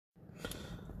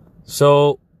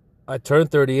So I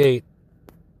turned 38.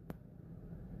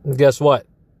 And guess what?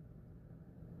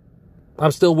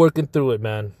 I'm still working through it,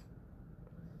 man.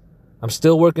 I'm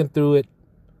still working through it.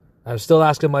 I'm still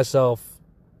asking myself,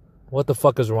 what the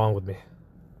fuck is wrong with me?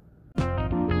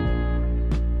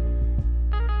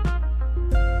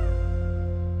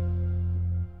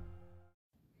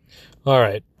 All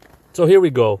right. So here we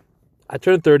go. I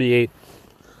turned 38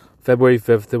 February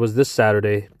 5th. It was this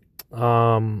Saturday.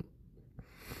 And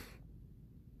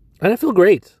I feel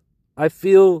great. I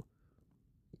feel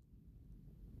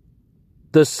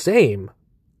the same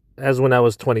as when I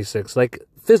was 26. Like,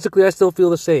 physically, I still feel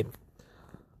the same.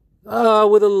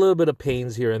 With a little bit of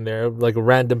pains here and there, like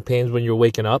random pains when you're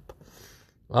waking up.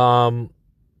 But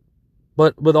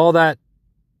with all that,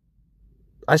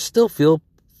 I still feel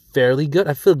fairly good.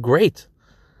 I feel great.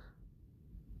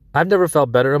 I've never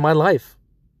felt better in my life.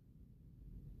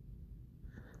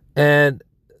 And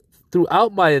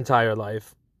throughout my entire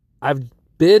life, I've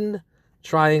been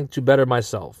trying to better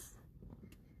myself.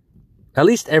 At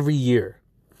least every year.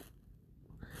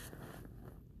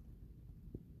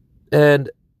 And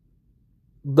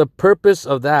the purpose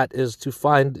of that is to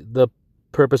find the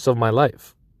purpose of my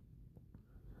life.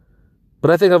 But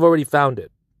I think I've already found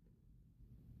it.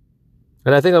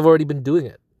 And I think I've already been doing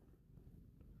it.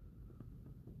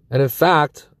 And in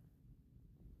fact,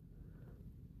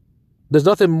 there's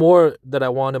nothing more that I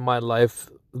want in my life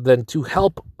than to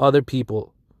help other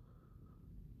people.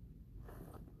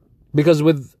 Because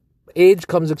with age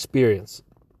comes experience.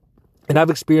 And I've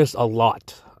experienced a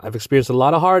lot. I've experienced a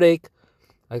lot of heartache.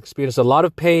 I've experienced a lot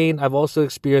of pain. I've also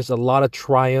experienced a lot of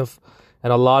triumph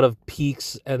and a lot of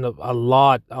peaks and a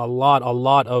lot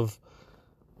of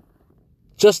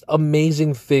just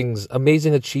amazing things,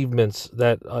 amazing achievements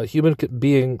that a human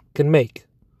being can make.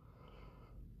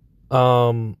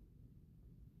 And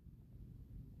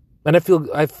I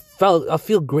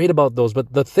feel great about those.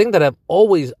 But the thing that I've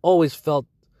always felt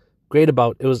great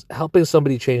about, it was helping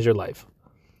somebody change their life,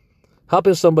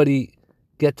 helping somebody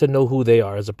get to know who they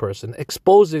are as a person,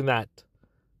 exposing that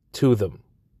to them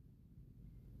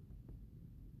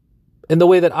in the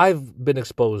way that I've been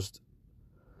exposed.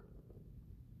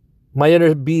 My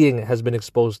inner being has been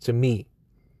exposed to me.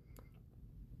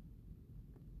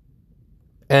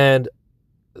 And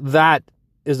that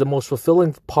is the most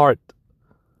fulfilling part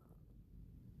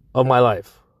of my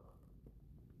life.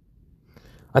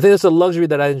 I think it's a luxury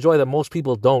that I enjoy that most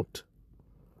people don't.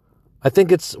 I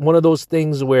think it's one of those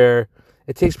things where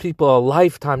it takes people a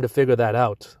lifetime to figure that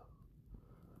out.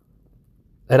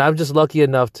 And I'm just lucky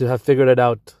enough to have figured it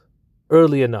out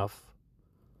early enough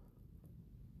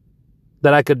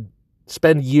that I could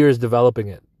spend years developing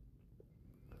it.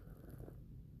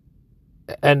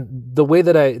 And the way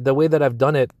that I've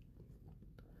done it,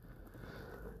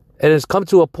 and it's come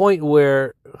to a point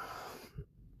where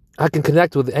I can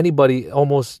connect with anybody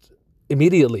almost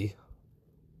immediately.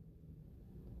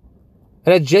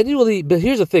 And but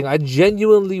here's the thing, I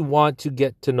genuinely want to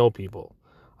get to know people.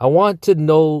 I want to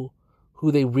know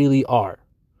who they really are.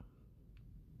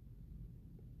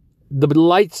 The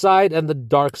light side and the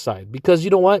dark side. Because you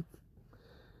know what?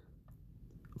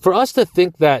 For us to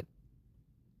think that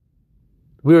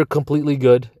we're completely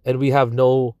good and we have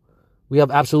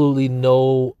absolutely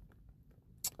no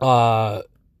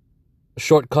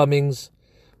shortcomings,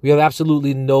 we have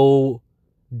absolutely no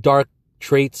dark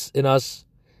traits in us,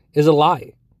 is a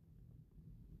lie.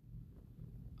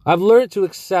 I've learned to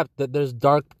accept that there's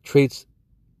dark traits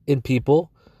in people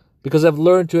because I've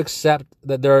learned to accept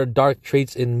that there are dark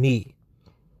traits in me.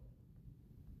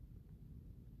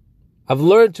 I've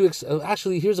learned to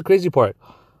actually, here's the crazy part.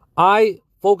 I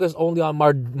focused only on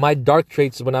my dark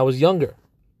traits when I was younger.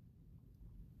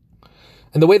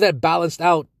 And the way that balanced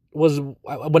out was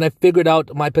when I figured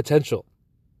out my potential.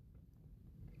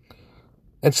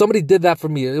 And somebody did that for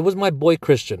me. It was my boy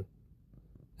Christian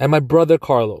and my brother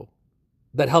Carlo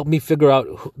that helped me figure out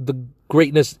the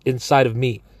greatness inside of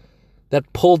me,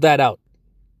 that pulled that out.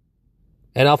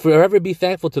 And I'll forever be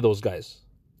thankful to those guys.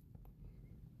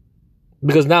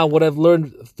 Because now what I've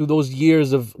learned through those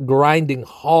years of grinding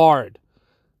hard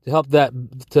to help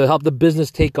the business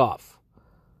take off,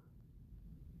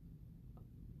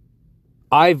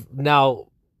 I've now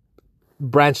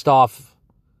branched off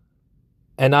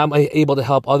and I'm able to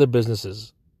help other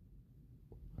businesses.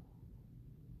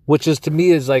 Which is, to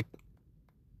me, is like,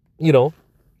 you know,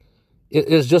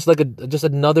 it's just like just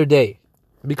another day.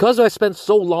 Because I spent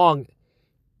so long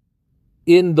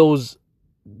in those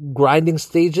grinding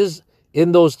stages,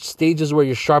 in those stages where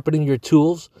you're sharpening your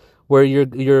tools, where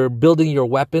you're building your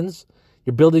weapons,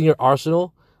 you're building your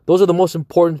arsenal. Those are the most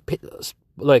important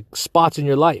spots in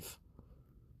your life.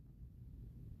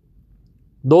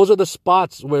 Those are the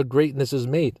spots where greatness is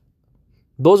made.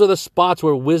 Those are the spots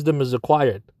where wisdom is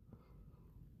acquired.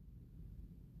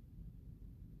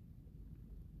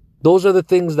 Those are the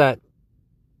things that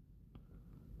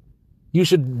you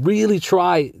should really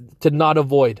try to not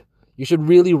avoid. You should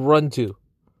really run to.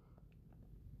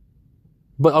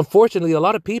 But unfortunately, a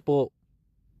lot of people,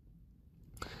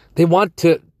 they want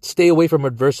to stay away from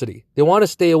adversity. They want to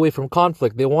stay away from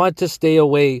conflict. They want to stay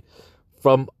away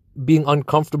from being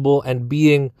uncomfortable and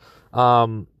being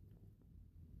having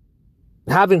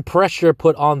pressure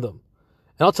put on them.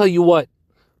 And I'll tell you what,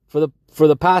 for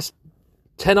the past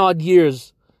 10 odd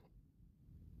years,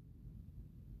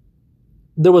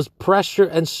 there was pressure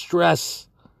and stress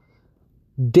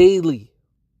daily.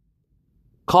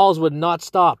 Calls would not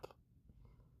stop.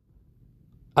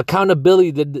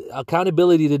 Accountability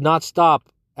did not stop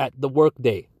at the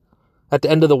workday, at the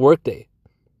end of the workday.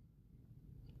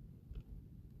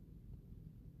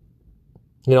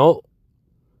 You know,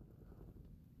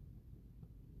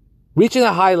 reaching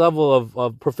a high level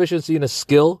of proficiency in a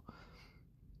skill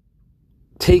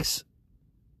takes,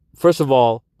 first of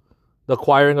all, the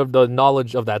acquiring of the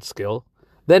knowledge of that skill.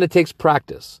 Then it takes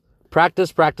practice.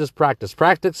 Practice, practice, practice.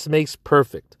 Practice makes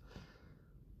perfect.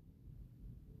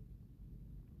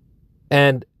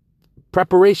 And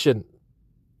preparation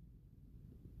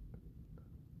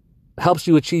helps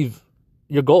you achieve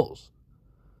your goals.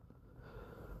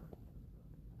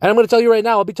 And I'm going to tell you right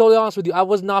now, I'll be totally honest with you, I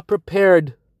was not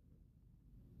prepared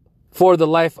for the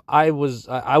life I was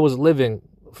living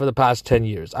for the past 10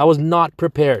 years. I was not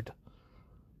prepared.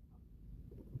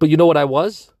 But you know what I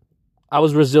was? I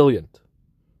was resilient.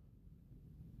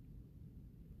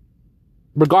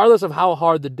 Regardless of how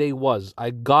hard the day was, I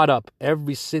got up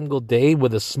every single day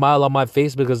with a smile on my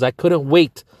face because I couldn't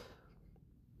wait.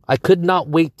 I could not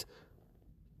wait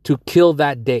to kill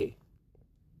that day,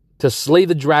 to slay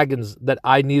the dragons that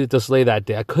I needed to slay that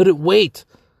day. I couldn't wait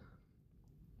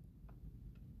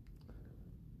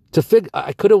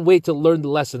I couldn't wait to learn the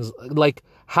lessons, like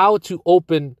how to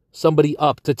open somebody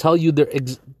up, to tell you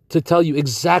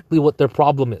exactly what their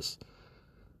problem is,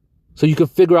 so you can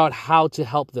figure out how to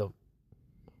help them.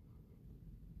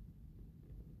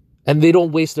 And they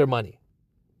don't waste their money.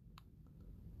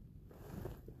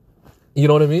 You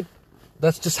know what I mean?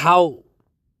 That's just how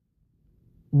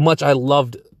much I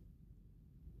loved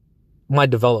my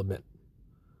development.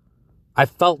 I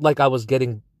felt like I was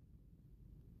getting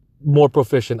more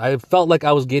proficient. I felt like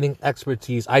I was gaining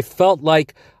expertise. I felt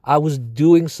like I was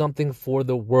doing something for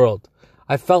the world.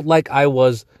 I felt like I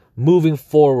was moving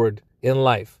forward in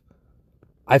life.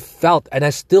 I felt, and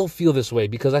I still feel this way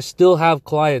because I still have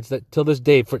clients that till this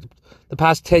day, for the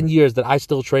past 10 years, that I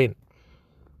still train.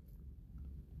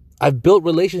 I've built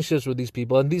relationships with these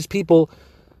people, and these people,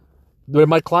 they're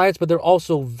my clients, but they're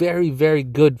also very, very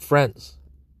good friends.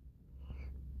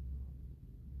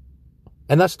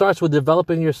 And that starts with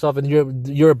developing yourself and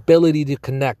your ability to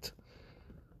connect.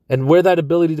 And where that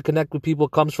ability to connect with people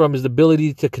comes from is the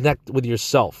ability to connect with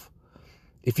yourself.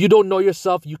 If you don't know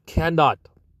yourself, you cannot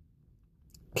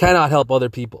help other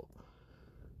people.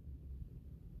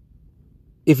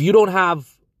 If you don't have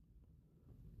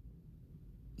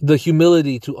the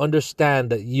humility to understand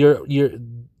that you're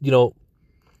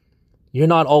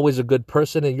not always a good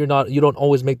person and you don't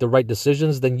always make the right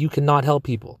decisions, then you cannot help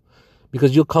people,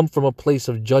 because you'll come from a place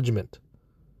of judgment.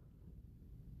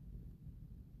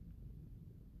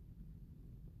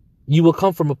 You will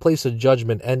come from a place of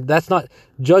judgment, and that's not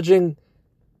judging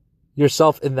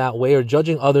yourself in that way or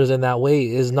judging others in that way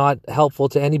is not helpful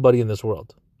to anybody in this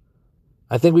world.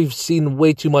 I think we've seen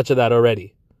way too much of that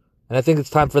already, and I think it's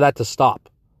time for that to stop.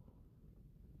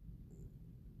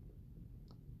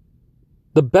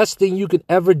 The best thing you can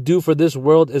ever do for this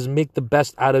world is make the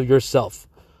best out of yourself.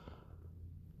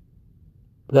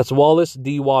 That's Wallace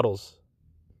D. Wattles.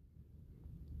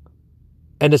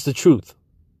 And it's the truth.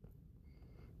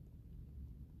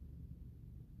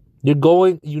 You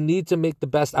need to make the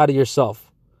best out of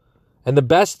yourself. And the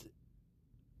best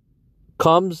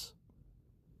comes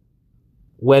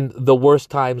when the worst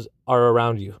times are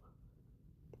around you.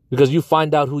 Because you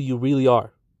find out who you really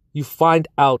are. You find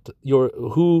out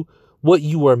what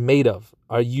you are made of.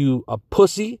 Are you a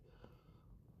pussy?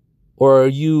 Or are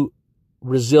you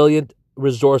resilient,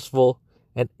 resourceful,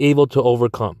 and able to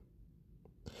overcome?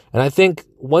 And I think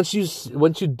once you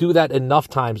do that enough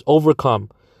times, overcome,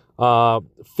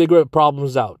 figure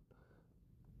problems out,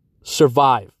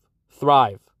 survive,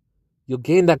 thrive, you'll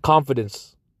gain that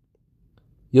confidence.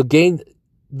 You'll gain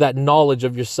that knowledge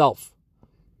of yourself.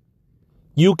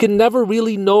 You can never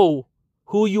really know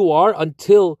who you are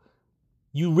until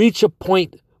you reach a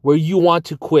point where you want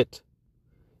to quit.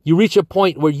 You reach a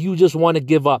point where you just want to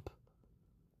give up.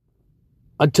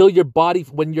 Until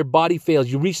when your body fails,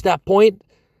 you reach that point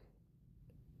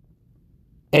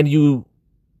and you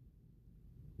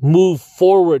move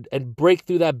forward and break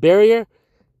through that barrier.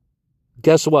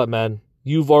 Guess what, man?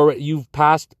 You've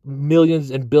passed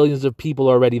millions and billions of people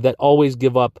already that always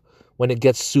give up when it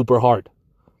gets super hard.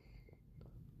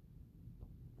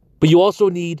 But you also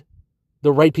need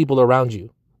the right people around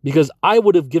you, because I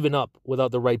would have given up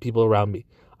without the right people around me.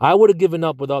 I would have given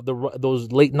up without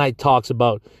those late night talks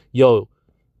about, yo,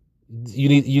 you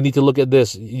need to look at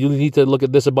this. You need to look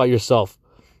at this about yourself.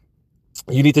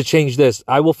 You need to change this.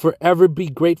 I will forever be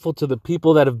grateful to the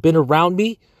people that have been around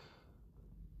me,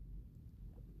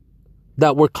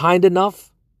 that were kind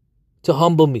enough to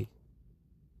humble me,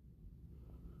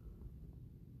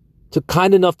 to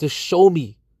kind enough to show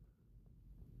me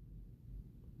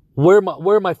where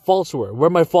my faults were, where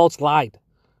my faults lied,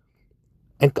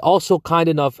 and also kind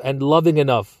enough and loving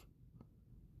enough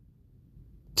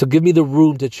to give me the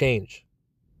room to change.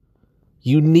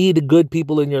 You need good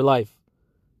people in your life.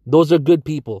 Those are good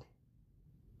people.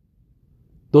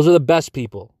 Those are the best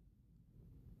people.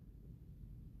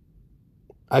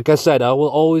 Like I said, I will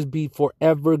always be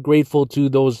forever grateful to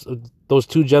those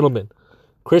two gentlemen,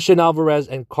 Christian Alvarez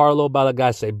and Carlo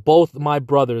Balagase, both my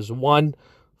brothers, one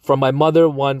from my mother,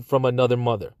 one from another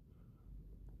mother.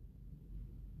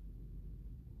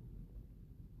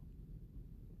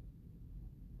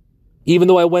 Even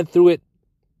though I went through it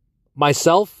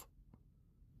myself,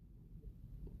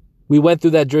 we went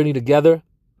through that journey together.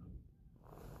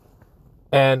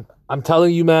 And I'm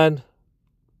telling you, man,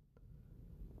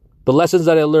 the lessons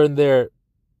that I learned there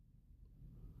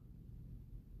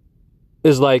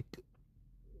is like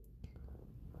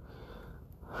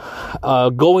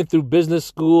going through business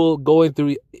school, going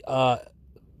through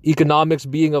economics,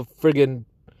 being a friggin'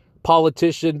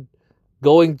 politician,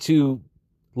 going to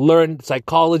learn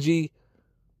psychology,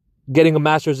 getting a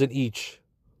master's in each.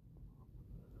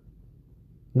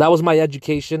 That was my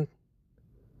education.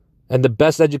 And the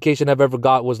best education I've ever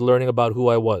got was learning about who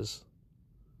I was.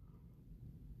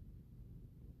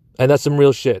 And that's some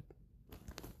real shit.